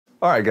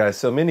Alright guys,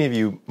 so many of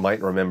you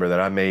might remember that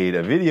I made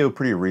a video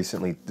pretty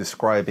recently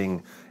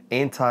describing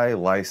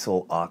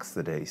anti-lysyl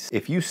oxidase.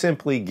 If you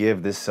simply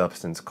give this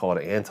substance called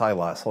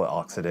anti-lysyl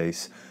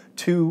oxidase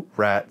to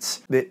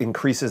rats, it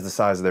increases the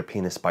size of their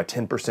penis by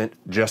 10%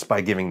 just by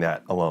giving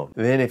that alone.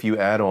 Then if you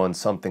add on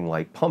something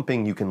like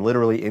pumping, you can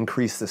literally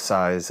increase the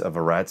size of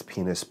a rat's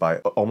penis by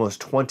almost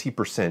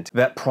 20%.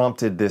 That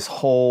prompted this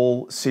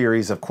whole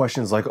series of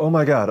questions like, oh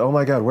my god,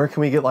 where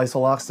can we get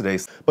lysyl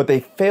oxidase? But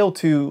they failed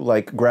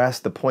to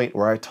grasp the point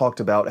where I talked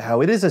about how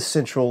it is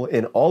essential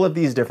in all of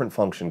these different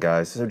functions,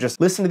 guys. So just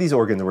listen to these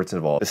organs where it's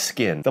involved. The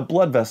skin, the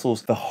blood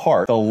vessels, the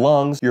heart, the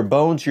lungs, your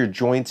bones, your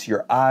joints,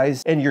 your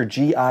eyes, and your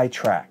GI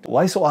tract.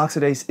 Lysyl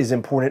oxidase is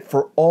important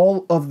for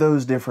all of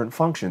those different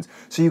functions.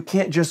 So you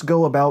can't just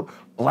go about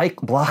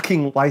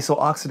blocking lysyl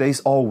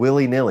oxidase all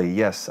willy-nilly.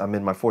 Yes, I'm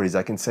in my 40s,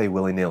 I can say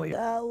willy-nilly.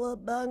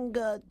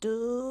 Cowabunga,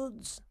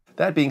 dudes.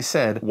 That being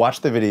said,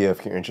 watch the video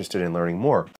if you're interested in learning more.